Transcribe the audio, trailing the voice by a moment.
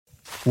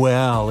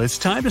Well, it's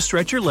time to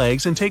stretch your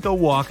legs and take a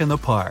walk in the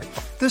park.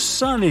 The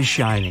sun is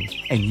shining,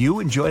 and you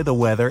enjoy the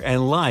weather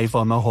and life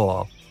on the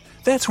whole.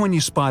 That's when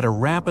you spot a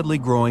rapidly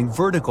growing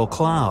vertical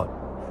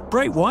cloud.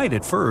 Bright white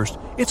at first,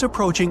 it's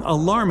approaching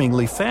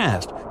alarmingly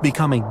fast,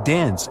 becoming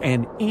dense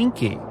and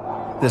inky.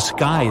 The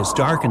sky is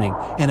darkening,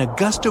 and a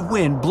gust of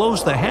wind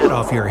blows the hat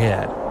off your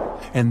head.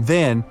 And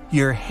then,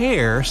 your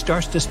hair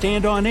starts to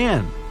stand on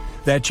end.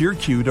 That's your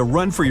cue to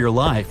run for your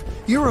life.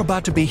 You're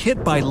about to be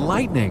hit by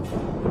lightning.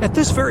 At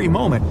this very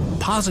moment,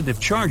 positive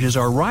charges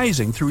are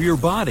rising through your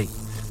body.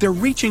 They're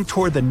reaching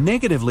toward the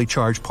negatively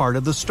charged part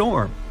of the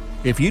storm.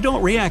 If you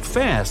don't react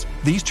fast,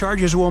 these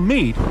charges will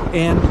meet,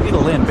 and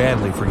it'll end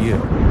badly for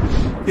you.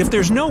 If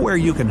there's nowhere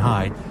you can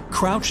hide,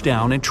 crouch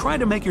down and try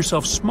to make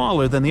yourself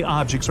smaller than the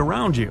objects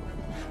around you.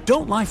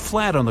 Don't lie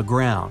flat on the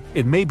ground.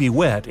 It may be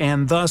wet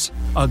and thus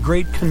a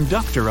great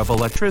conductor of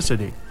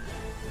electricity.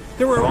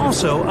 There are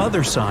also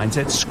other signs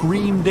that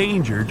scream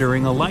danger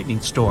during a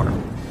lightning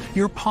storm.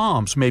 Your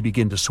palms may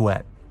begin to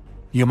sweat.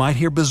 You might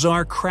hear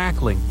bizarre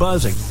crackling,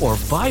 buzzing, or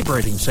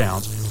vibrating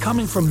sounds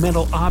coming from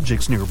metal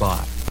objects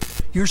nearby.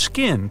 Your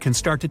skin can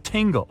start to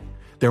tingle.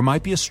 There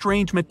might be a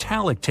strange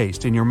metallic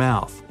taste in your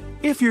mouth.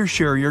 If you're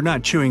sure you're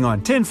not chewing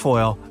on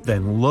tinfoil,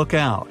 then look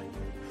out.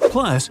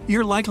 Plus,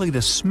 you're likely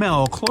to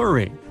smell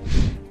chlorine.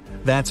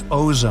 That's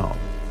ozone.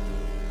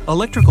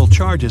 Electrical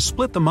charges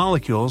split the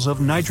molecules of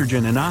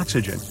nitrogen and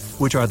oxygen,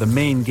 which are the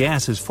main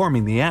gases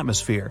forming the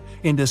atmosphere,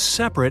 into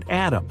separate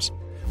atoms.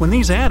 When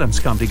these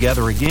atoms come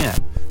together again,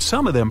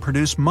 some of them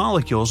produce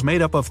molecules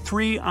made up of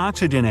 3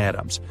 oxygen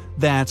atoms.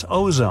 That's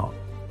ozone.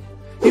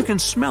 You can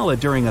smell it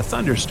during a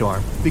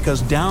thunderstorm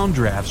because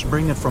downdrafts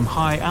bring it from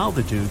high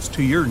altitudes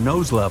to your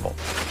nose level.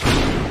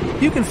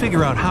 You can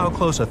figure out how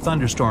close a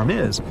thunderstorm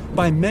is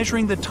by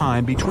measuring the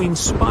time between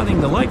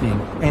spotting the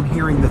lightning and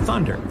hearing the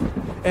thunder.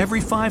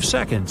 Every 5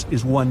 seconds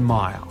is 1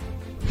 mile.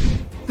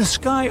 The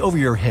sky over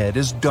your head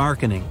is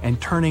darkening and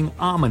turning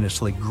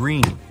ominously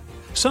green.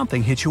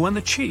 Something hits you on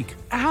the cheek.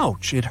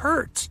 Ouch, it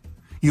hurts.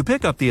 You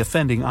pick up the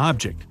offending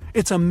object.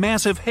 It's a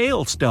massive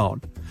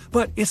hailstone.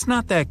 But it's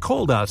not that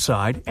cold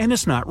outside, and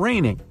it's not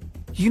raining.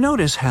 You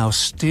notice how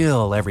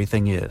still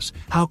everything is,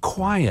 how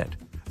quiet.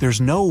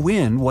 There's no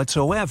wind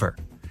whatsoever.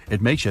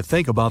 It makes you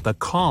think about the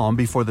calm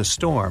before the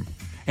storm.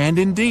 And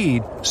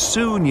indeed,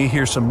 soon you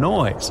hear some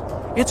noise.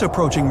 It's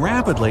approaching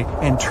rapidly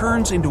and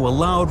turns into a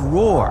loud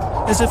roar,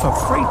 as if a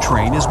freight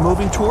train is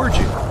moving towards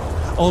you.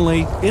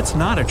 Only, it's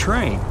not a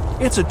train.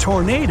 It's a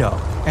tornado,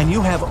 and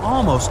you have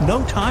almost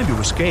no time to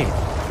escape.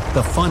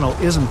 The funnel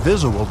isn't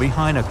visible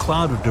behind a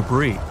cloud of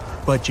debris,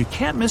 but you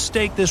can't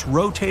mistake this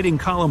rotating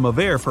column of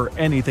air for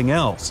anything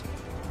else.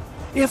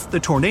 If the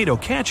tornado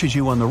catches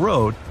you on the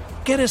road,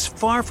 get as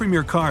far from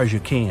your car as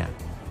you can.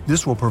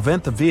 This will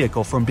prevent the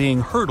vehicle from being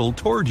hurtled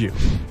toward you.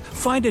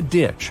 Find a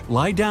ditch,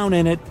 lie down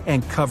in it,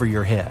 and cover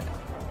your head.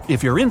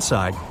 If you're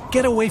inside,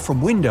 get away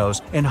from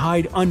windows and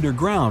hide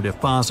underground if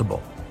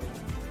possible.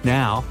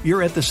 Now,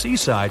 you're at the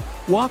seaside,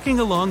 walking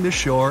along the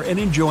shore and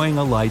enjoying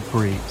a light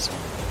breeze.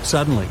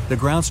 Suddenly, the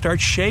ground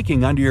starts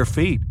shaking under your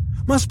feet.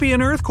 Must be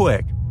an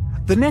earthquake.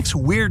 The next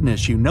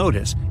weirdness you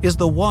notice is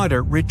the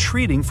water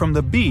retreating from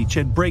the beach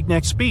at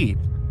breakneck speed.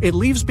 It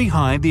leaves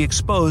behind the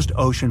exposed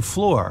ocean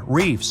floor,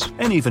 reefs,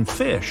 and even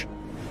fish.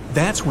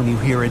 That's when you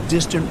hear a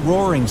distant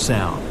roaring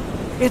sound.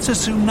 It's a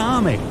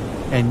tsunami,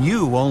 and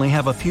you only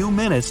have a few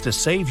minutes to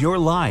save your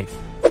life.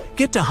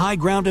 Get to high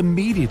ground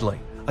immediately.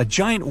 A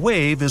giant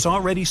wave is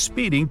already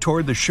speeding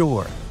toward the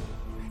shore.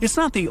 It's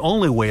not the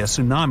only way a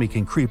tsunami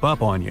can creep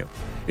up on you.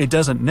 It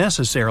doesn't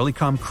necessarily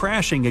come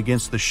crashing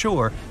against the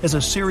shore as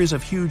a series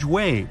of huge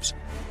waves.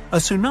 A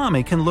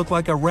tsunami can look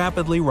like a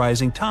rapidly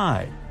rising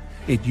tide.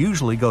 It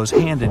usually goes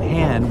hand in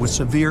hand with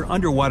severe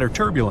underwater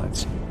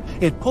turbulence.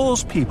 It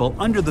pulls people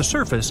under the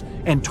surface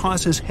and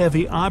tosses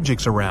heavy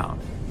objects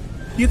around.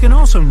 You can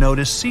also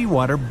notice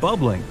seawater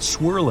bubbling,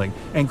 swirling,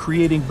 and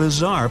creating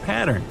bizarre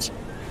patterns.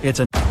 It's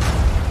a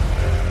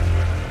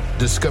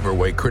Discover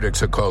why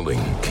critics are calling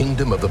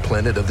Kingdom of the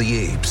Planet of the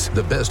Apes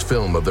the best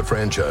film of the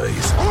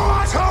franchise.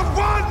 What a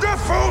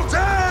wonderful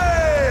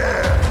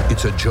day!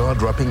 It's a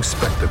jaw-dropping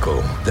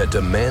spectacle that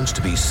demands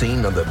to be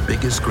seen on the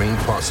biggest screen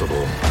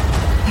possible.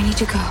 We need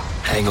to go.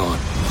 Hang on.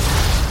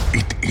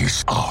 It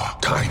is our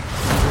time.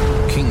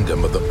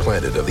 Kingdom of the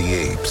Planet of the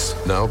Apes.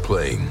 Now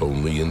playing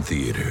only in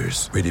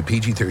theaters. Rated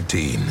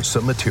PG-13.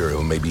 Some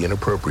material may be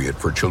inappropriate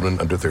for children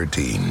under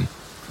 13.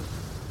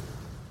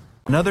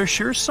 Another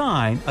sure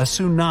sign a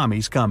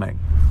tsunami's coming.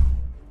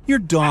 Your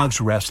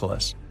dog's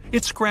restless.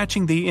 It's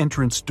scratching the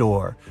entrance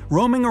door,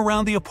 roaming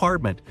around the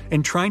apartment,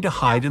 and trying to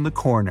hide in the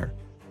corner.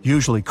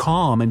 Usually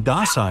calm and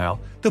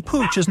docile, the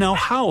pooch is now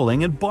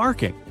howling and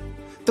barking.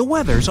 The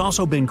weather's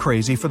also been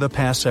crazy for the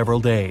past several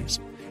days.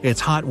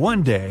 It's hot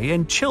one day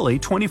and chilly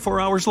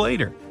 24 hours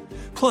later.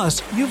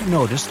 Plus, you've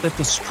noticed that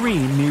the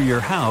stream near your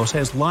house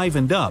has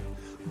livened up,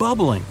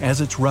 bubbling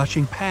as it's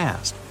rushing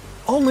past.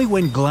 Only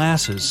when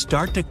glasses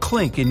start to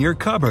clink in your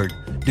cupboard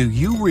do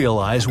you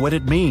realize what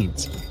it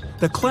means.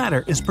 The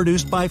clatter is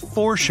produced by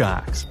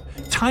foreshocks,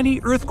 tiny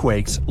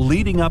earthquakes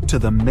leading up to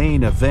the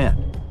main event.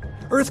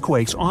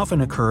 Earthquakes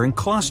often occur in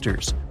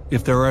clusters.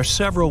 If there are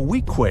several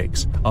weak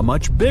quakes, a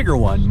much bigger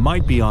one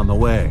might be on the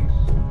way.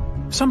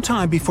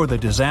 Sometime before the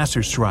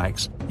disaster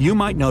strikes, you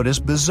might notice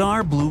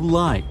bizarre blue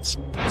lights.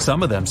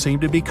 Some of them seem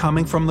to be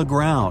coming from the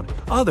ground,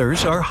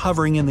 others are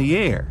hovering in the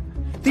air.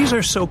 These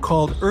are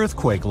so-called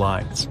earthquake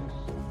lights.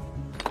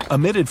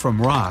 Emitted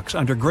from rocks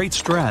under great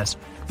stress,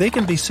 they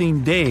can be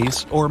seen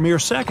days or mere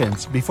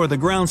seconds before the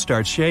ground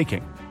starts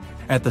shaking.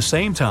 At the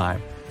same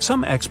time,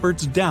 some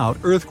experts doubt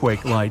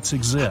earthquake lights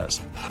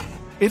exist.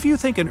 If you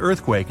think an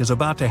earthquake is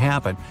about to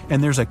happen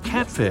and there's a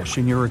catfish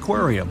in your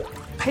aquarium,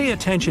 pay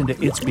attention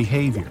to its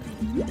behavior.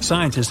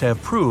 Scientists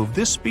have proved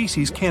this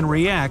species can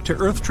react to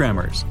earth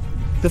tremors.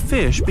 The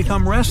fish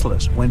become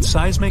restless when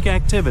seismic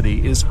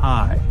activity is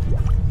high.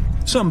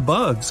 Some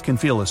bugs can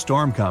feel a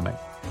storm coming.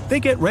 They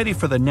get ready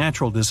for the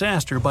natural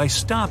disaster by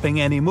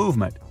stopping any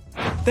movement.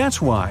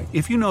 That's why,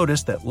 if you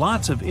notice that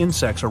lots of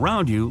insects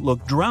around you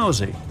look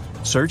drowsy,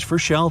 search for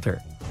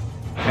shelter.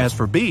 As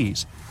for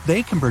bees,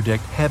 they can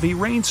predict heavy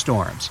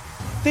rainstorms.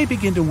 They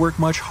begin to work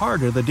much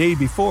harder the day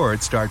before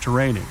it starts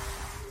raining.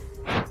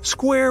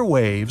 Square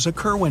waves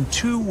occur when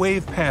two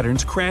wave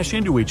patterns crash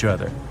into each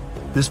other.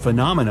 This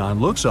phenomenon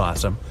looks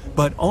awesome,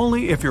 but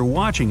only if you're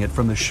watching it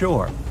from the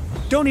shore.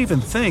 Don't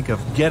even think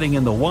of getting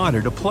in the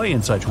water to play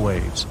in such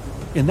waves.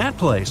 In that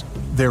place,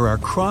 there are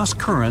cross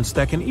currents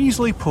that can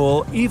easily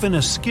pull even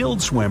a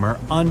skilled swimmer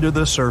under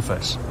the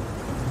surface.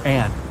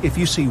 And if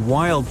you see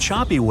wild,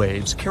 choppy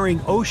waves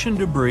carrying ocean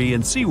debris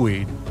and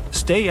seaweed,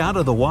 stay out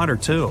of the water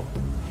too.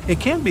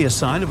 It can be a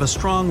sign of a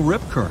strong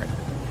rip current.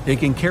 It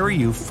can carry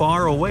you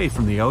far away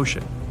from the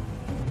ocean.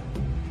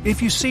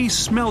 If you see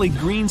smelly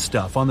green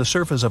stuff on the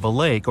surface of a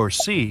lake or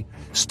sea,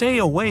 stay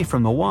away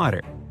from the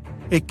water.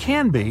 It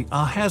can be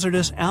a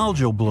hazardous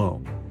algal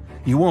bloom.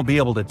 You won't be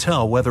able to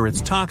tell whether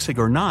it's toxic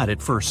or not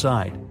at first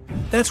sight.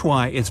 That's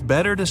why it's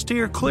better to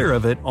steer clear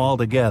of it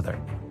altogether.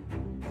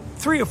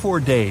 3 or 4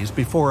 days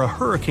before a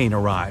hurricane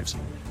arrives,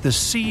 the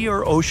sea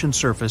or ocean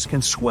surface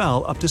can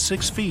swell up to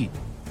 6 feet.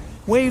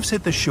 Waves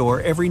hit the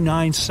shore every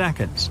 9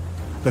 seconds.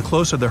 The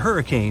closer the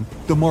hurricane,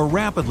 the more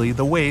rapidly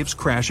the waves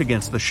crash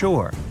against the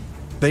shore.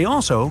 They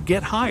also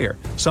get higher,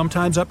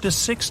 sometimes up to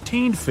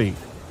 16 feet.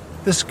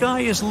 The sky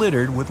is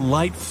littered with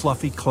light,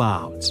 fluffy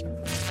clouds.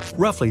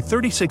 Roughly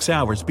 36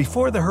 hours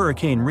before the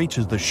hurricane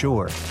reaches the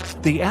shore,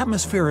 the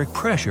atmospheric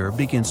pressure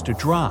begins to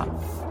drop.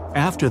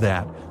 After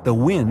that, the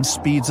wind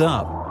speeds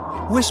up.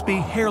 Wispy,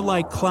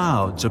 hair-like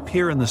clouds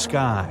appear in the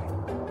sky.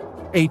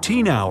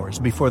 18 hours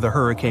before the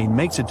hurricane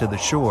makes it to the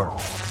shore,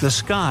 the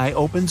sky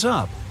opens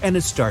up and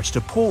it starts to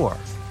pour.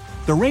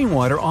 The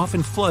rainwater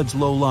often floods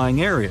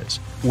low-lying areas,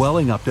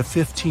 welling up to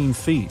 15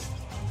 feet.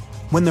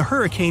 When the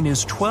hurricane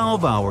is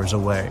 12 hours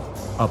away,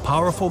 a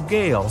powerful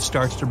gale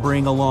starts to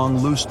bring along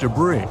loose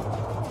debris.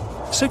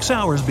 6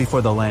 hours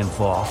before the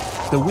landfall,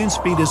 the wind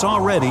speed is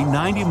already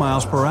 90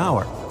 miles per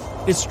hour.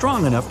 It's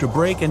strong enough to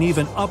break and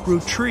even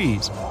uproot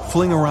trees,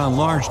 fling around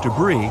large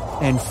debris,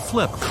 and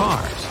flip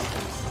cars.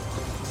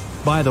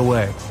 By the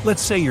way,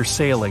 let's say you're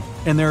sailing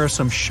and there are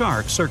some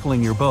sharks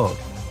circling your boat.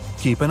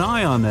 Keep an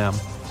eye on them.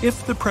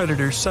 If the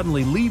predators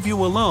suddenly leave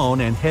you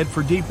alone and head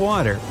for deep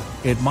water,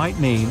 it might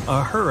mean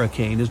a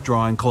hurricane is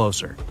drawing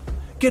closer.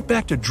 Get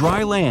back to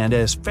dry land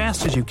as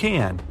fast as you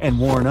can and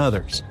warn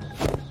others.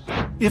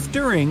 If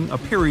during a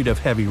period of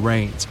heavy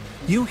rains,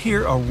 you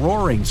hear a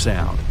roaring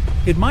sound,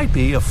 it might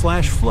be a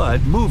flash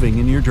flood moving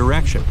in your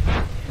direction.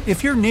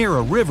 If you're near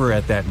a river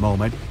at that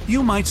moment,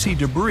 you might see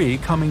debris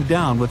coming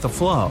down with the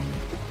flow.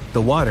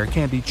 The water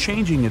can be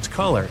changing its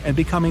color and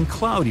becoming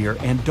cloudier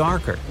and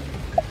darker.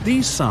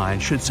 These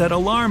signs should set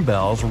alarm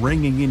bells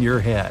ringing in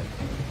your head.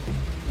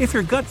 If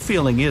your gut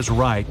feeling is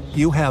right,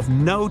 you have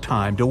no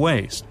time to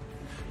waste.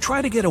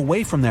 Try to get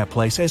away from that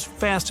place as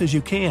fast as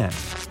you can.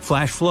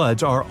 Flash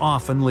floods are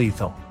often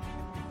lethal.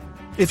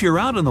 If you're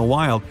out in the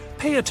wild,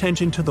 pay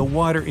attention to the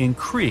water in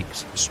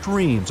creeks,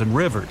 streams, and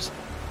rivers.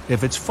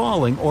 If it's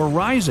falling or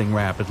rising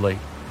rapidly,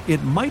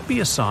 it might be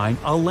a sign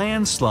a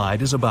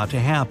landslide is about to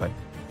happen.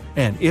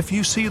 And if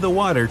you see the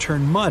water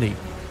turn muddy,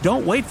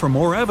 don't wait for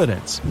more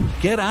evidence.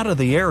 Get out of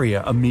the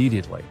area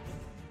immediately.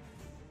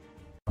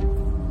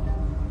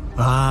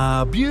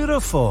 Ah,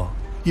 beautiful!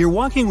 You're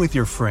walking with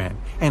your friend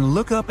and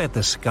look up at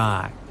the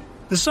sky.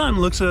 The sun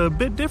looks a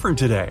bit different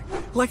today,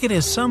 like it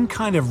has some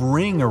kind of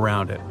ring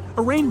around it,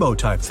 a rainbow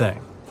type thing.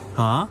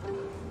 Huh?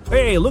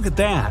 Hey, look at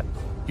that!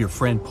 Your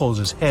friend pulls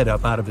his head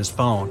up out of his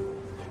phone.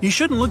 You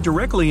shouldn't look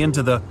directly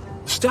into the...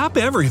 Stop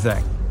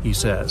everything, he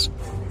says.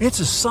 It's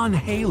a sun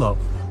halo.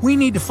 We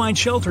need to find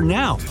shelter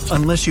now,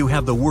 unless you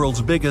have the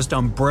world's biggest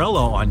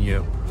umbrella on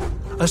you.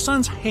 A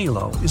sun's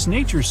halo is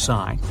nature's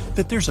sign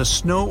that there's a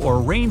snow or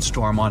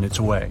rainstorm on its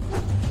way.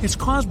 It's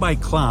caused by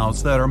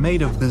clouds that are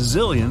made of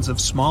bazillions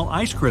of small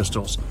ice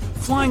crystals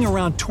flying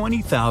around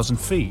 20,000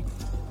 feet.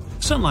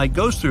 Sunlight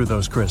goes through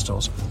those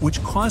crystals,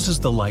 which causes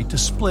the light to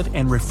split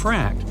and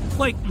refract,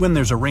 like when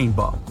there's a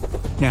rainbow.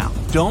 Now,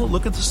 don't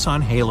look at the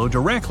sun halo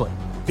directly.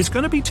 It's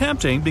going to be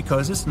tempting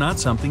because it's not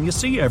something you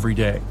see every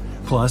day.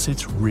 Plus,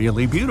 it's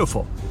really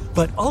beautiful.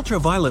 But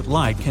ultraviolet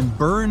light can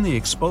burn the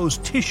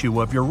exposed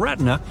tissue of your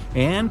retina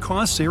and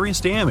cause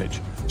serious damage,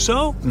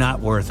 so not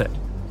worth it.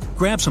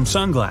 Grab some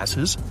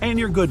sunglasses and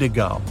you're good to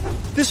go.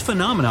 This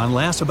phenomenon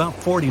lasts about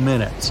 40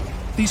 minutes.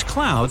 These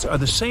clouds are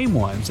the same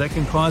ones that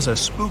can cause a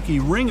spooky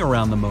ring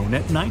around the moon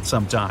at night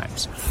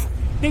sometimes.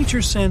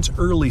 Nature sends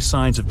early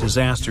signs of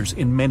disasters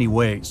in many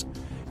ways.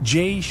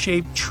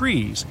 J-shaped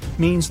trees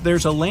means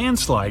there's a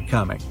landslide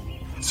coming.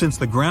 Since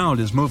the ground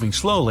is moving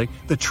slowly,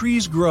 the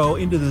trees grow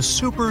into this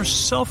super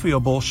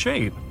sulfurable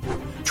shape.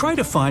 Try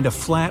to find a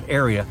flat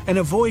area and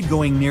avoid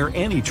going near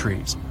any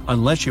trees,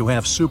 unless you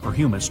have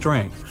superhuman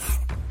strength.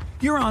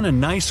 You're on a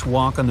nice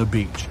walk on the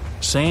beach.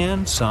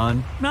 Sand,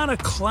 sun, not a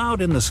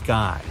cloud in the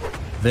sky.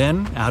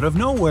 Then, out of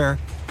nowhere,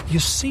 you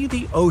see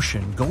the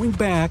ocean going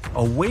back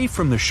away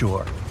from the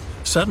shore.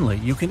 Suddenly,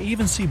 you can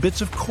even see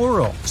bits of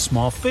coral,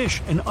 small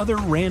fish, and other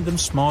random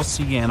small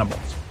sea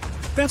animals.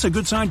 That's a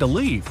good sign to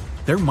leave.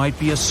 There might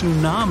be a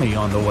tsunami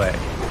on the way.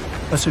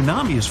 A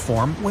tsunami is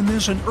formed when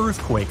there's an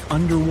earthquake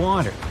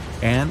underwater,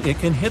 and it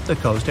can hit the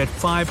coast at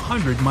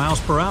 500 miles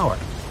per hour.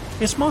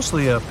 It's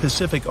mostly a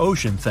Pacific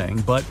Ocean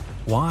thing, but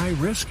why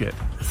risk it?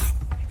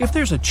 If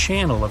there's a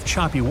channel of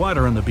choppy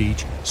water on the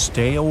beach,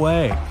 stay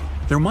away.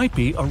 There might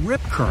be a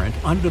rip current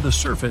under the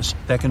surface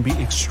that can be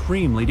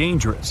extremely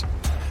dangerous.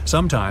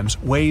 Sometimes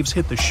waves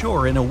hit the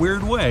shore in a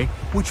weird way,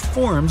 which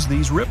forms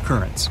these rip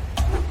currents.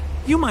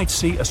 You might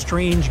see a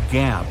strange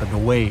gap in the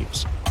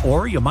waves,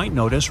 or you might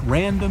notice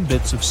random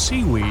bits of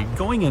seaweed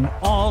going in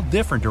all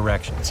different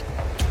directions.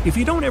 If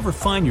you don't ever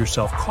find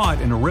yourself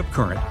caught in a rip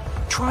current,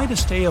 try to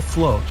stay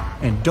afloat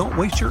and don't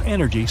waste your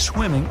energy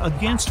swimming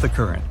against the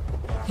current.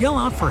 Yell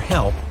out for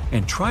help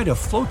and try to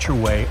float your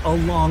way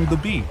along the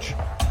beach.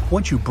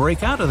 Once you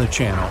break out of the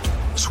channel,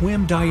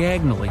 swim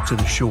diagonally to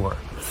the shore.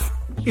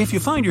 If you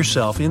find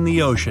yourself in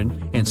the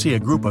ocean and see a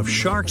group of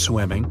sharks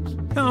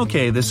swimming,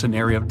 okay, this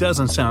scenario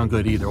doesn't sound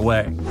good either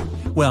way.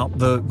 Well,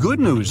 the good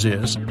news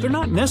is they're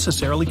not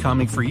necessarily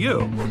coming for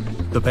you.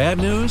 The bad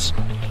news?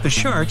 The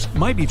sharks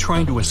might be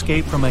trying to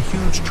escape from a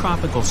huge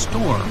tropical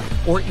storm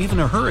or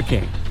even a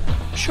hurricane.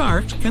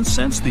 Sharks can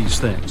sense these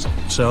things,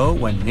 so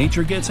when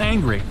nature gets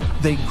angry,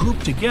 they group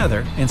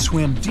together and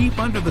swim deep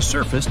under the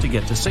surface to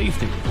get to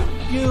safety.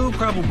 You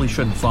probably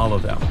shouldn't follow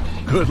them.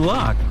 Good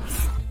luck!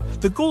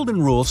 The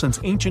golden rule since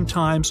ancient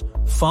times: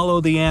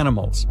 follow the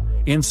animals.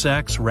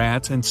 Insects,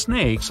 rats, and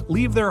snakes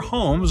leave their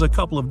homes a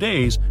couple of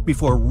days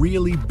before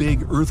really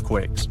big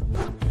earthquakes.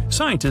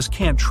 Scientists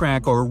can't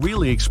track or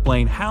really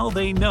explain how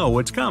they know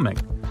it's coming.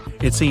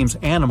 It seems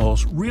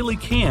animals really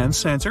can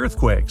sense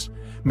earthquakes,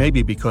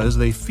 maybe because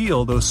they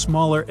feel those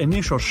smaller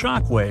initial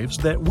shock waves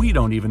that we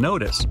don't even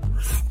notice.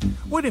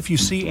 What if you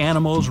see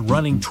animals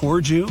running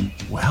towards you?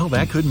 Well,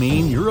 that could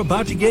mean you're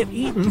about to get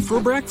eaten for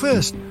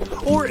breakfast.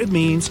 Or it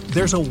means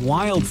there's a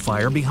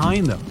wildfire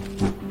behind them.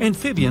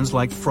 Amphibians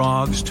like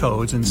frogs,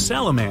 toads, and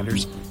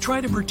salamanders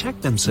try to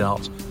protect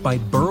themselves by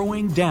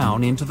burrowing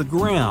down into the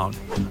ground.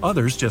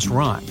 Others just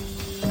run.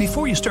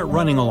 Before you start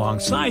running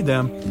alongside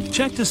them,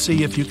 check to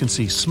see if you can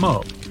see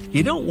smoke.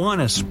 You don't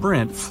want to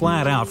sprint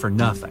flat out for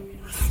nothing.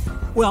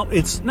 Well,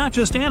 it's not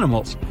just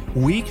animals.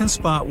 We can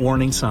spot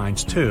warning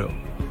signs too.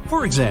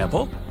 For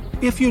example,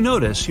 if you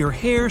notice your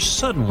hair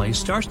suddenly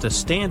starts to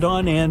stand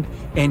on end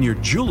and your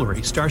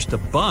jewelry starts to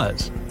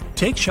buzz,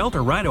 take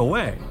shelter right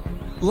away.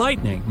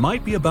 Lightning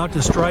might be about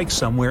to strike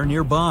somewhere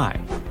nearby.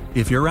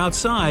 If you're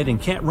outside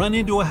and can't run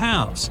into a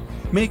house,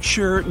 make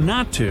sure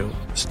not to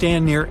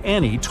stand near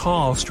any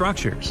tall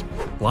structures.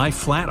 Lie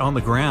flat on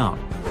the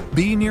ground.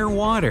 Be near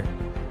water.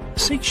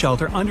 Seek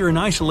shelter under an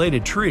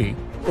isolated tree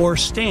or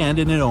stand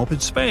in an open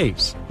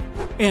space.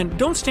 And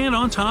don't stand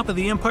on top of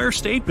the Empire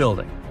State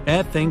Building.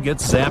 That thing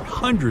gets zapped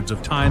hundreds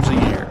of times a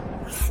year.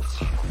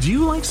 Do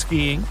you like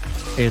skiing?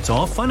 It's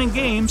all fun and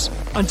games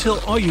until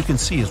all you can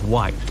see is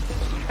white.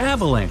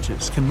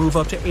 Avalanches can move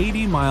up to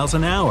 80 miles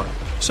an hour,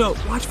 so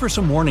watch for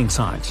some warning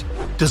signs.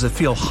 Does it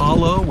feel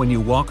hollow when you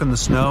walk on the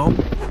snow?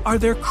 Are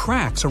there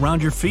cracks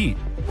around your feet?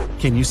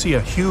 Can you see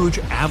a huge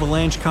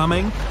avalanche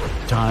coming?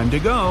 Time to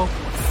go!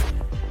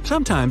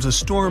 Sometimes a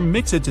storm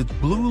mixes its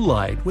blue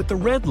light with the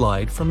red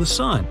light from the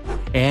sun,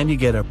 and you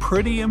get a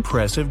pretty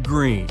impressive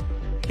green.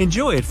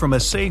 Enjoy it from a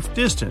safe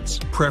distance,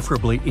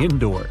 preferably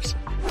indoors.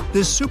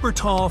 This super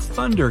tall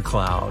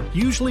thundercloud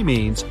usually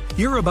means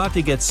you're about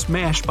to get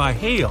smashed by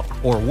hail,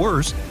 or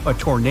worse, a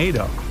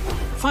tornado.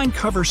 Find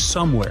cover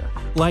somewhere,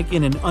 like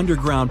in an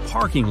underground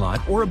parking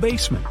lot or a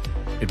basement.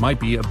 It might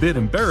be a bit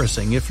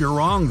embarrassing if you're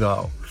wrong,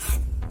 though.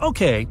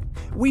 Okay,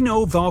 we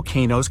know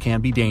volcanoes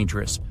can be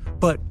dangerous,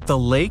 but the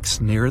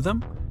lakes near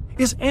them?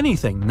 Is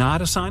anything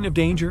not a sign of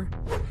danger?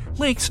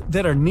 Lakes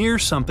that are near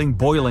something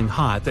boiling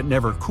hot that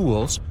never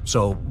cools,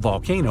 so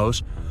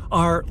volcanoes,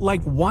 are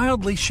like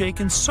wildly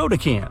shaken soda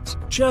cans,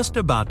 just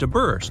about to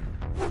burst.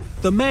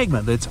 The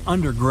magma that's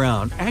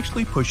underground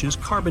actually pushes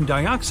carbon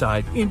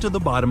dioxide into the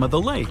bottom of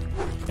the lake,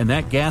 and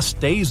that gas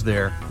stays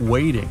there,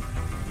 waiting.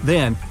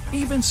 Then,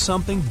 even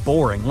something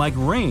boring like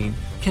rain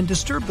can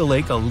disturb the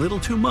lake a little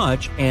too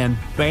much and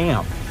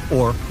bam!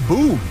 Or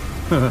boom!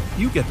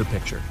 You get the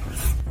picture.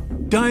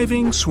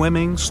 Diving,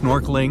 swimming,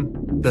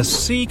 snorkeling, the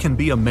sea can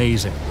be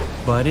amazing,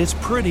 but it's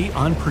pretty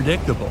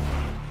unpredictable.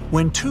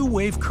 When two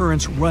wave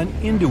currents run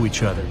into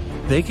each other,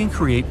 they can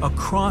create a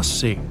cross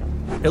sea.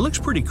 It looks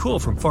pretty cool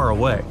from far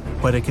away,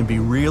 but it can be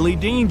really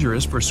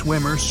dangerous for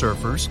swimmers,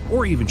 surfers,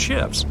 or even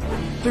ships.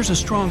 There's a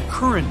strong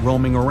current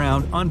roaming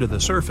around under the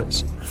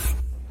surface.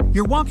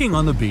 You're walking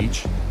on the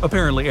beach,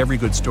 apparently every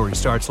good story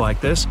starts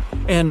like this,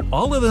 and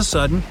all of a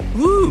sudden,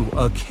 woo,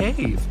 a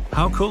cave.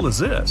 How cool is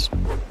this?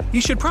 You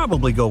should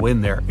probably go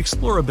in there,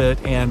 explore a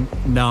bit, and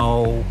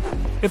no.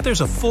 If there's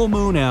a full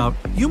moon out,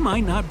 you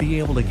might not be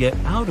able to get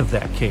out of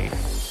that cave.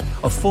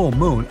 A full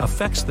moon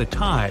affects the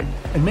tide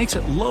and makes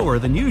it lower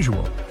than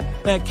usual.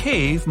 That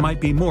cave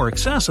might be more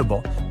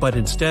accessible, but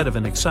instead of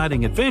an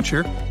exciting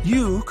adventure,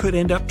 you could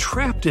end up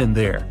trapped in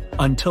there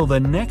until the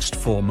next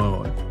full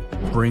moon.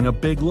 Bring a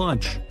big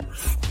lunch.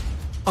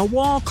 A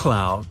wall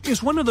cloud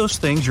is one of those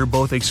things you're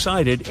both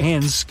excited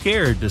and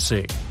scared to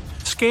see.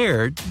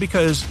 Scared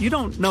because you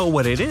don't know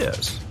what it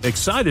is.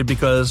 Excited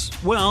because,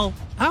 well,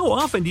 how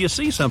often do you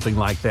see something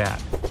like that?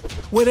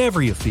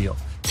 Whatever you feel,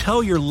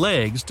 tell your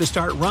legs to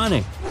start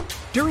running.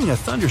 During a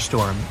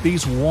thunderstorm,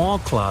 these wall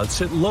clouds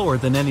sit lower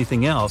than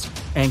anything else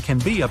and can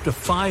be up to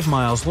 5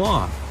 miles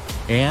long.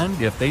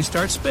 And if they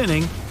start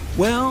spinning,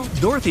 well,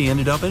 Dorothy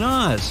ended up in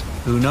Oz.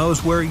 Who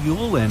knows where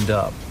you'll end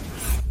up?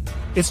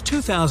 It's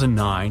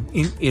 2009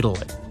 in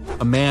Italy.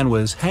 A man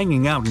was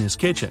hanging out in his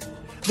kitchen.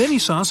 Then he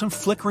saw some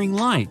flickering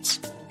lights.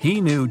 He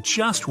knew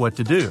just what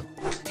to do.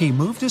 He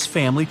moved his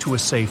family to a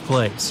safe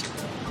place.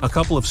 A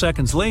couple of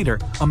seconds later,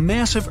 a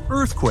massive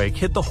earthquake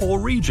hit the whole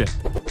region.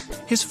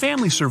 His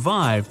family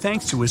survived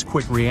thanks to his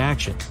quick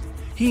reaction.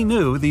 He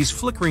knew these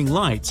flickering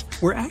lights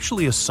were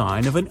actually a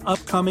sign of an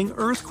upcoming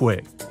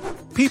earthquake.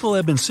 People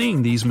have been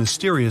seeing these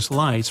mysterious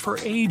lights for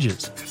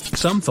ages.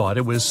 Some thought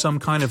it was some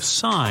kind of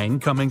sign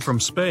coming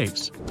from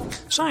space.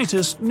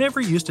 Scientists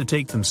never used to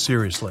take them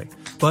seriously,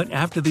 but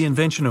after the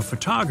invention of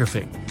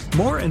photography,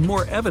 more and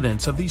more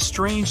evidence of these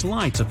strange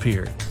lights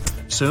appeared.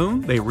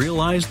 Soon, they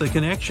realized the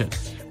connection.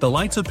 The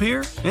lights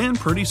appear, and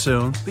pretty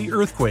soon, the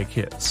earthquake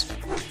hits.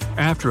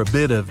 After a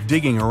bit of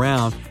digging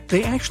around,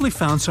 they actually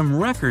found some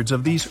records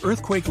of these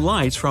earthquake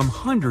lights from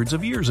hundreds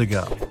of years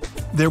ago.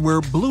 There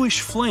were bluish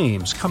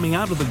flames coming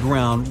out of the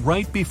ground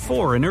right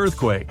before an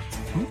earthquake.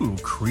 Ooh,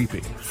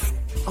 creepy.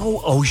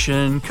 Oh,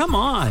 ocean, come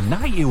on,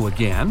 not you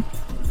again.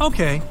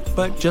 Okay,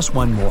 but just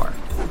one more.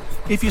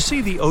 If you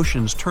see the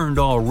oceans turned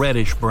all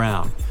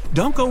reddish-brown,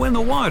 don't go in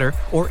the water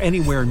or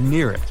anywhere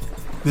near it.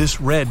 This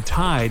red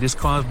tide is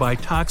caused by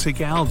toxic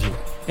algae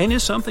and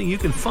is something you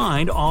can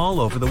find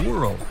all over the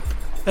world.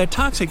 That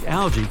toxic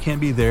algae can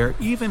be there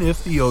even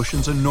if the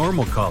ocean's a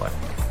normal color.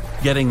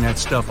 Getting that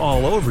stuff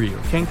all over you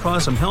can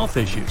cause some health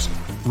issues.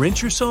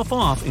 Rinse yourself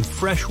off in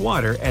fresh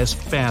water as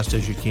fast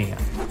as you can.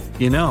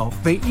 You know,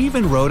 they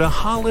even wrote a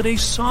holiday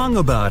song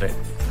about it.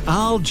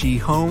 Algae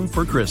Home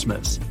for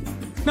Christmas.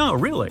 No,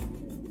 really.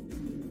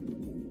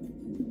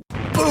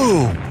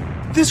 Boom!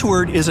 This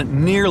word isn't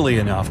nearly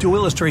enough to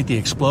illustrate the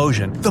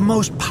explosion, the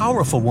most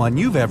powerful one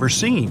you've ever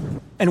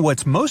seen. And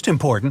what's most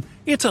important,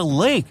 it's a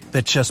lake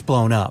that's just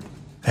blown up.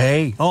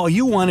 Hey, all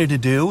you wanted to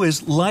do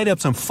is light up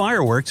some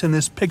fireworks in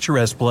this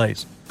picturesque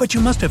place. But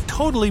you must have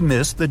totally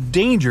missed the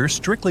danger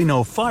strictly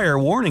no fire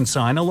warning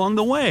sign along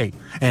the way.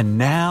 And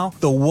now,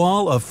 the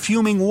wall of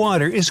fuming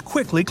water is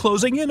quickly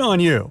closing in on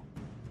you.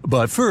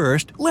 But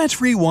first,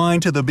 let's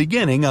rewind to the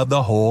beginning of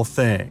the whole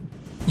thing.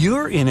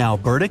 You're in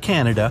Alberta,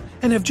 Canada,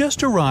 and have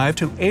just arrived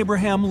to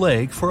Abraham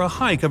Lake for a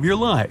hike of your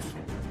life.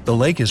 The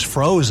lake is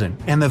frozen,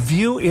 and the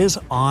view is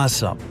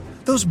awesome.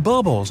 Those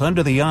bubbles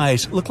under the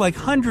ice look like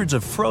hundreds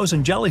of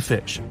frozen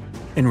jellyfish.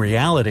 In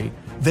reality,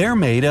 they're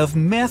made of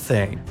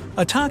methane,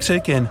 a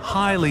toxic and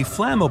highly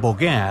flammable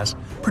gas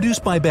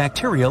produced by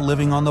bacteria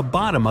living on the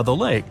bottom of the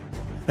lake.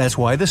 That's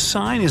why the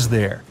sign is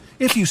there.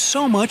 If you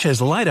so much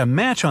as light a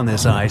match on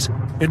this ice,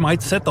 it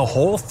might set the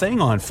whole thing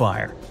on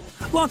fire.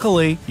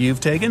 Luckily, you've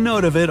taken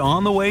note of it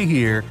on the way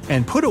here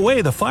and put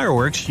away the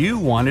fireworks you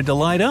wanted to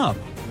light up.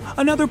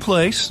 Another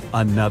place,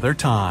 another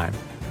time.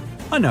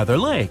 Another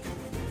lake.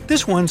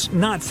 This one's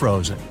not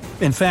frozen.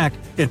 In fact,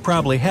 it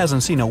probably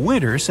hasn't seen a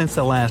winter since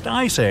the last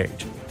ice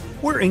age.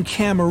 We're in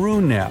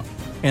Cameroon now,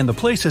 and the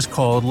place is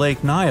called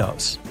Lake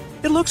Nyos.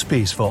 It looks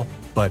peaceful,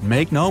 but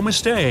make no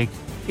mistake,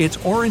 its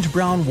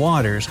orange-brown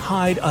waters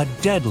hide a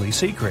deadly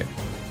secret.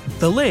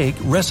 The lake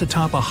rests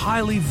atop a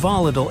highly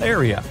volatile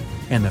area,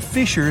 and the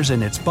fissures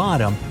in its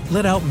bottom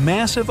let out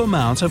massive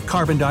amounts of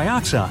carbon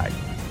dioxide.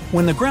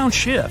 When the ground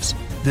shifts,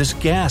 this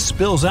gas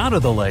spills out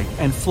of the lake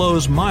and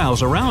flows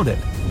miles around it.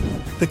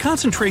 The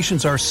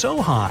concentrations are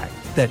so high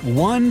that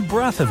one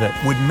breath of it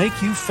would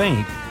make you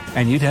faint,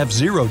 and you'd have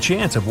zero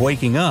chance of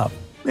waking up.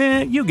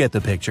 You get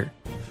the picture.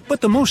 But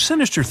the most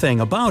sinister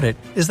thing about it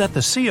is that the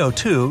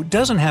CO2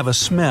 doesn't have a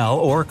smell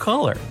or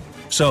color,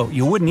 so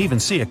you wouldn't even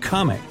see it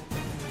coming.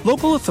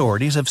 Local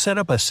authorities have set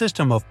up a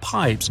system of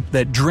pipes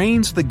that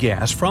drains the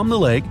gas from the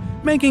lake,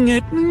 making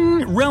it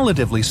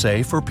relatively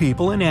safe for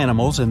people and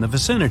animals in the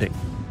vicinity.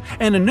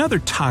 And another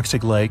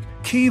toxic lake,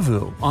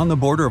 Kivu, on the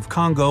border of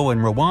Congo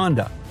and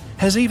Rwanda,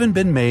 has even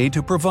been made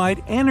to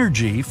provide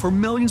energy for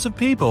millions of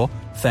people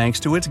thanks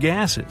to its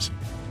gases.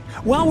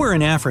 While we're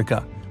in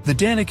Africa, the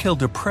Danakil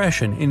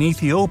Depression in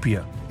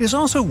Ethiopia is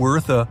also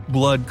worth a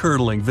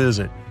blood-curdling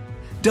visit.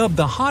 Dubbed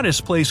the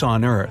hottest place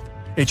on Earth,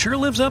 it sure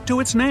lives up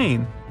to its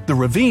name. The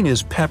ravine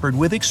is peppered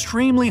with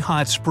extremely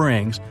hot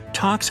springs,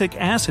 toxic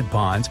acid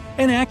ponds,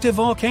 and active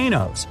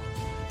volcanoes.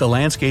 The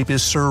landscape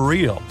is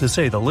surreal, to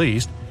say the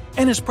least,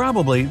 and is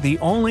probably the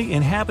only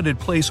inhabited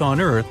place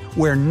on Earth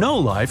where no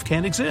life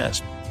can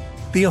exist.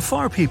 The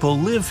Afar people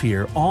live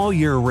here all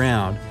year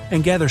round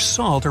and gather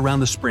salt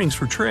around the springs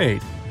for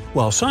trade,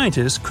 while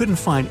scientists couldn't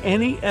find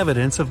any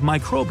evidence of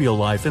microbial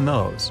life in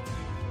those.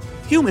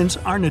 Humans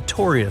are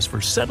notorious for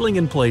settling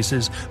in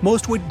places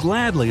most would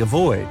gladly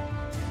avoid.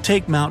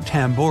 Take Mount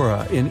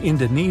Tambora in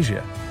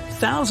Indonesia.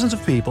 Thousands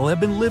of people have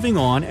been living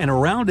on and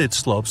around its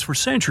slopes for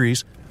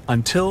centuries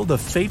until the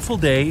fateful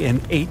day in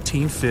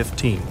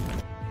 1815.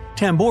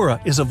 Tambora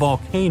is a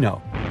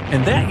volcano,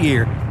 and that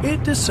year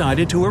it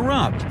decided to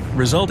erupt,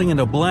 resulting in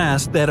a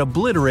blast that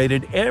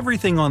obliterated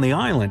everything on the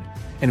island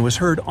and was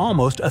heard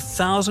almost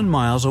 1,000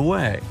 miles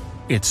away.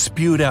 It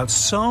spewed out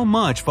so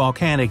much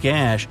volcanic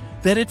ash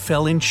that it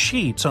fell in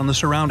sheets on the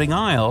surrounding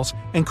isles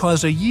and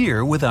caused a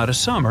year without a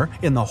summer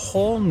in the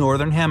whole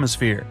northern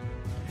hemisphere.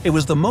 It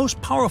was the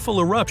most powerful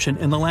eruption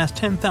in the last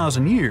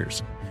 10,000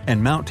 years,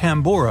 and Mount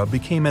Tambora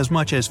became as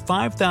much as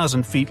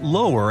 5,000 feet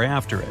lower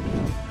after it.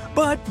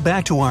 But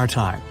back to our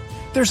time.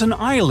 There's an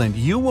island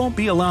you won't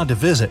be allowed to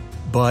visit,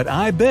 but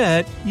I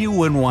bet you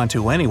wouldn't want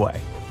to anyway.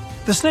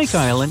 The Snake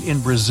Island in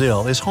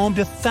Brazil is home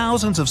to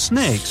thousands of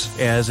snakes,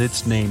 as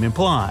its name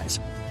implies.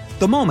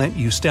 The moment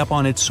you step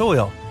on its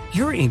soil,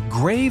 you're in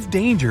grave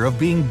danger of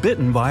being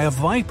bitten by a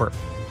viper.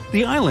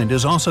 The island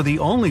is also the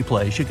only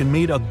place you can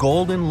meet a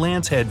golden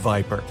lancehead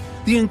viper,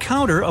 the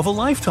encounter of a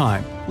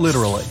lifetime,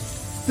 literally.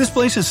 This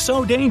place is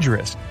so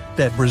dangerous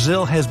that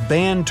Brazil has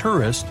banned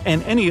tourists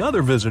and any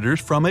other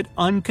visitors from it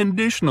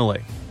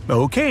unconditionally.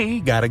 Okay,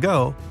 gotta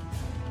go.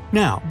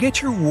 Now,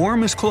 get your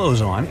warmest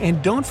clothes on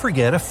and don't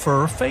forget a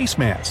fur face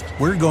mask.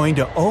 We're going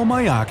to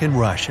Omayak in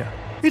Russia.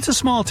 It's a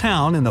small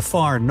town in the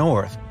far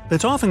north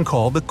that's often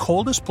called the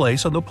coldest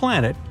place on the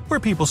planet where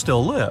people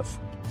still live.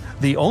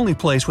 The only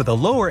place with a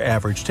lower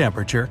average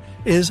temperature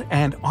is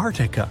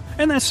Antarctica,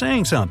 and that's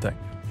saying something.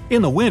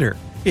 In the winter,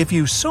 if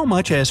you so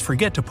much as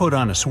forget to put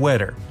on a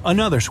sweater,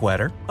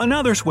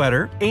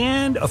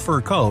 and a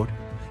fur coat,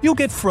 you'll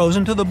get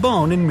frozen to the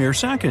bone in mere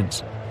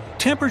seconds.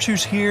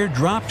 Temperatures here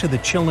drop to the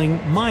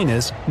chilling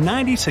minus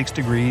 96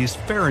 degrees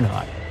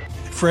Fahrenheit.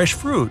 Fresh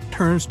fruit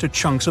turns to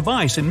chunks of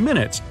ice in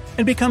minutes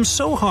and becomes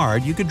so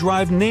hard you could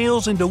drive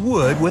nails into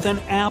wood with an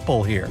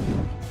apple here.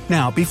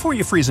 Now, before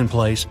you freeze in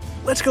place,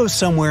 let's go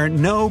somewhere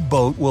no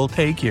boat will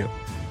take you.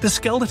 The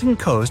Skeleton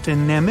Coast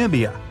in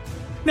Namibia.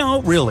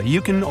 No, really,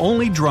 you can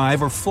only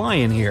drive or fly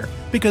in here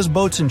because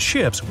boats and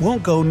ships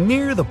won't go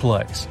near the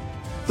place.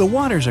 The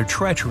waters are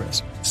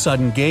treacherous,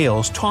 sudden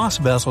gales toss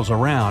vessels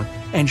around,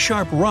 and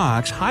sharp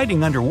rocks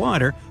hiding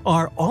underwater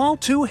are all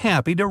too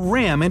happy to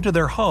ram into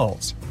their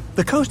hulls.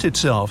 The coast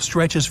itself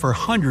stretches for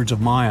hundreds of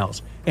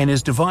miles and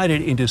is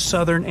divided into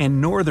southern and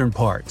northern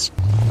parts.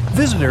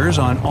 Visitors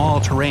on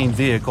all-terrain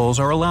vehicles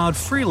are allowed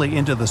freely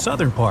into the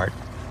southern part,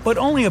 but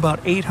only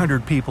about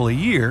 800 people a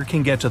year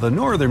can get to the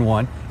northern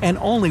one, and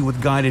only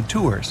with guided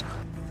tours.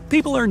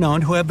 People are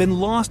known to have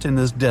been lost in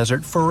this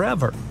desert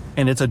forever,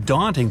 and it's a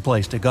daunting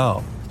place to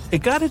go.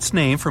 It got its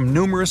name from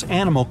numerous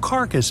animal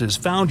carcasses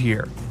found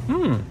here.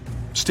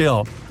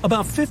 Still,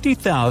 about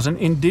 50,000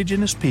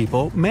 indigenous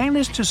people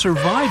managed to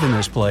survive in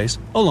this place,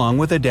 along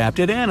with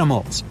adapted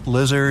animals,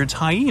 lizards,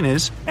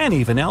 hyenas, and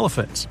even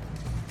elephants.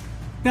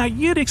 Now,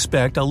 you'd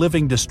expect a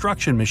living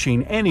destruction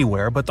machine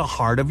anywhere but the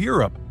heart of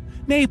Europe.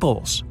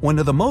 Naples, one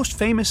of the most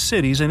famous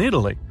cities in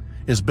Italy,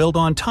 is built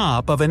on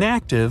top of an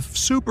active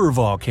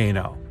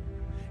supervolcano.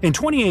 In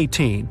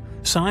 2018,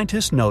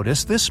 scientists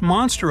noticed this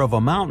monster of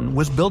a mountain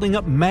was building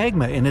up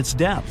magma in its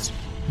depths.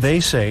 They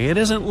say it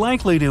isn't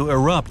likely to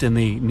erupt in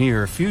the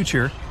near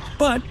future,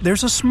 but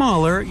there's a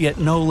smaller yet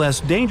no less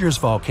dangerous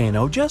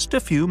volcano just a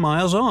few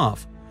miles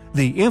off,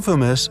 the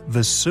infamous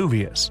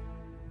Vesuvius.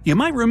 You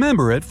might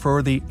remember it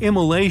for the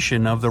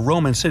immolation of the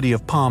Roman city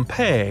of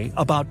Pompeii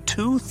about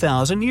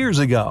 2,000 years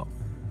ago.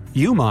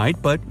 You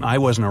might, but I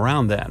wasn't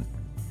around then.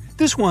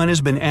 This one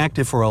has been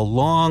active for a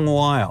long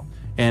while,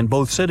 and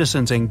both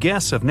citizens and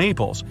guests of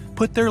Naples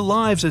put their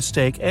lives at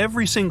stake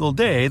every single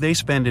day they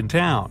spend in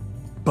town.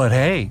 But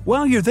hey,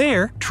 while you're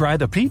there, try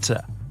the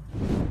pizza.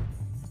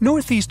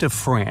 Northeast of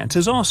France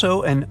is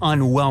also an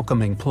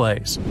unwelcoming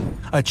place.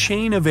 A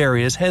chain of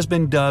areas has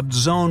been dubbed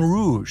Zone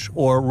Rouge,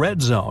 or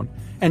Red Zone,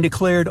 and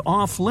declared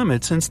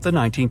off-limits since the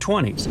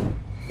 1920s.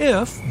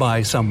 If,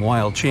 by some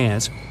wild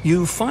chance,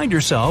 you find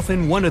yourself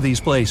in one of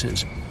these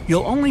places,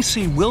 you'll only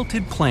see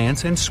wilted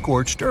plants and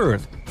scorched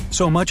earth,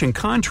 so much in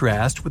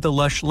contrast with the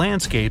lush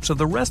landscapes of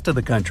the rest of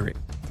the country.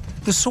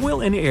 The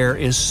soil and air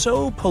is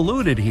so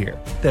polluted here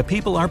that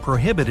people are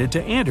prohibited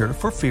to enter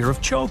for fear of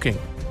choking.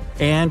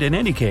 And in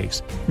any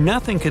case,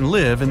 nothing can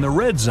live in the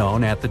red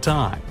zone at the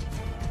time.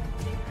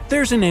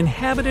 There's an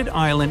inhabited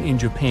island in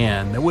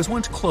Japan that was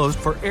once closed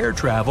for air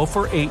travel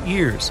for 8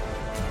 years.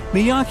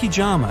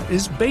 Miyakijama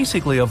is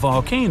basically a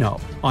volcano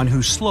on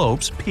whose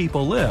slopes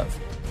people live.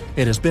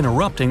 It has been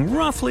erupting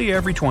roughly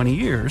every 20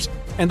 years,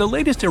 and the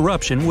latest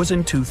eruption was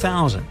in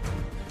 2000.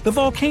 The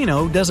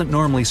volcano doesn't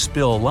normally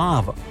spill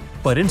lava,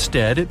 but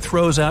instead it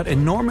throws out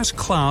enormous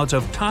clouds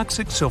of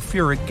toxic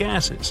sulfuric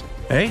gases.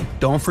 Hey,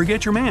 don't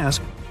forget your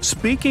mask.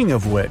 Speaking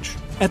of which,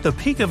 at the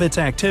peak of its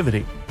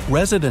activity,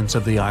 residents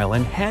of the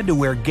island had to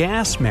wear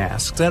gas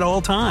masks at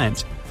all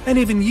times, and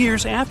even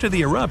years after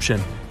the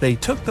eruption, they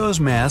took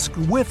those masks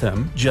with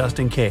them just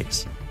in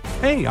case.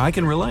 Hey, I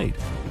can relate.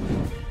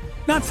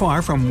 Not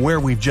far from where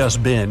we've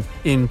just been,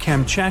 in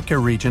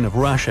Kamchatka region of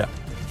Russia,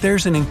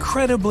 there's an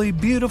incredibly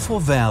beautiful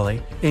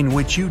valley in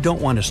which you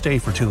don't want to stay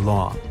for too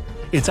long.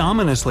 It's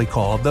ominously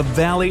called the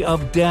Valley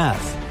of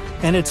Death,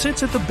 and it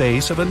sits at the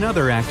base of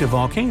another active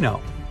volcano.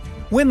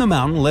 When the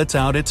mountain lets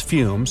out its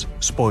fumes,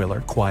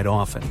 spoiler, quite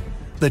often,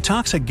 the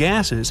toxic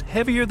gases,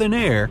 heavier than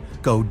air,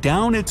 go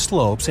down its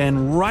slopes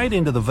and right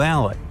into the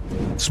valley.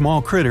 Small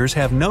critters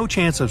have no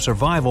chance of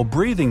survival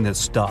breathing this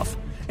stuff,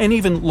 and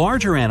even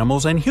larger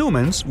animals and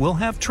humans will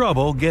have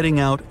trouble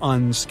getting out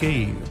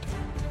unscathed.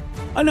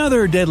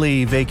 Another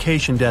deadly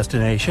vacation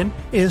destination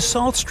is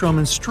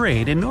Saltstraumen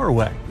Strait in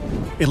Norway.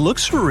 It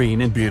looks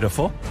serene and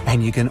beautiful,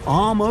 and you can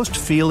almost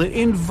feel it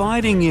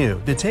inviting you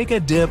to take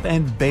a dip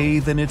and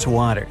bathe in its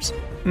waters.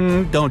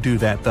 Don't do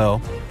that though.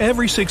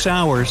 Every 6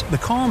 hours, the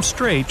calm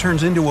strait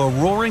turns into a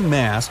roaring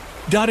mass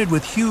dotted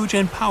with huge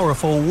and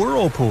powerful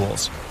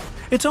whirlpools.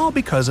 It's all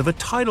because of a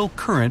tidal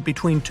current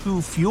between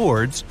two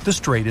fjords the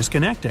strait is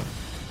connecting.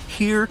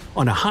 Here,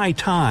 on a high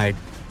tide,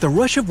 the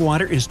rush of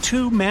water is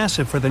too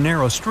massive for the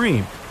narrow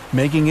stream,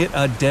 making it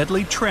a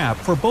deadly trap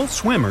for both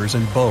swimmers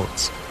and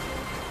boats.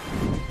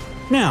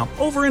 Now,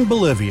 over in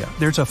Bolivia,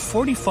 there's a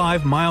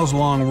 45 miles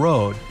long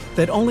road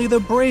that only the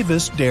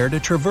bravest dare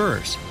to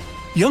traverse.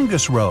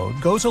 Yungas Road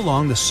goes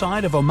along the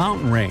side of a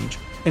mountain range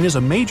and is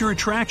a major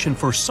attraction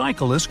for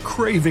cyclists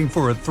craving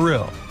for a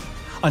thrill.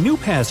 A new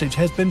passage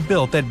has been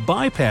built that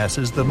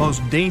bypasses the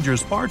most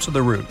dangerous parts of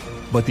the route,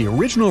 but the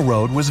original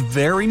road was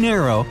very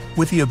narrow,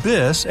 with the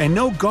abyss and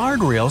no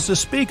guardrails to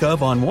speak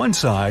of on one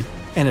side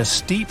and a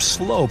steep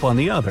slope on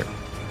the other.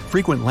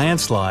 Frequent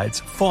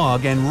landslides,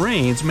 fog, and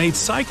rains made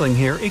cycling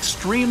here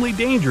extremely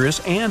dangerous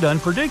and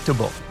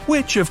unpredictable,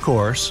 which, of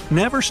course,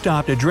 never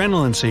stopped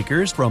adrenaline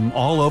seekers from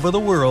all over the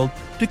world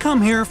to come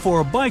here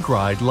for a bike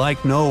ride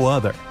like no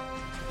other.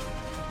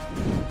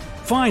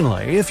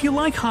 Finally, if you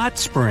like hot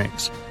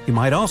springs, you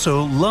might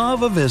also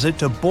love a visit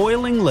to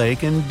Boiling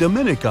Lake in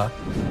Dominica.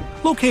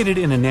 Located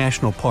in a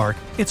national park,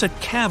 it's a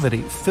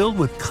cavity filled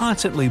with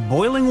constantly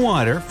boiling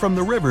water from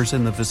the rivers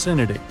in the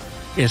vicinity.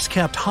 It's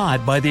kept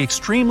hot by the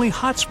extremely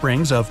hot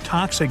springs of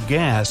toxic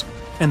gas,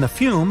 and the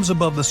fumes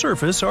above the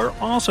surface are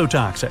also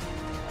toxic.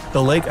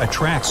 The lake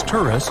attracts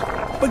tourists,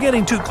 but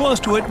getting too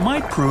close to it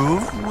might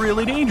prove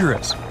really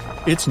dangerous.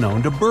 It's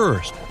known to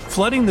burst,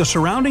 flooding the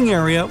surrounding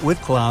area with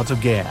clouds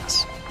of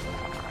gas.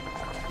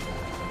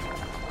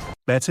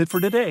 That's it for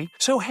today.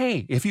 So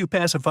hey, if you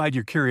pacified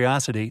your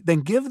curiosity,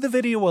 then give the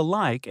video a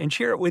like and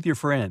share it with your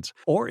friends.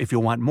 Or if you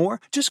want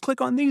more, just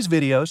click on these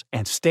videos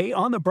and stay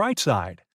on the bright side.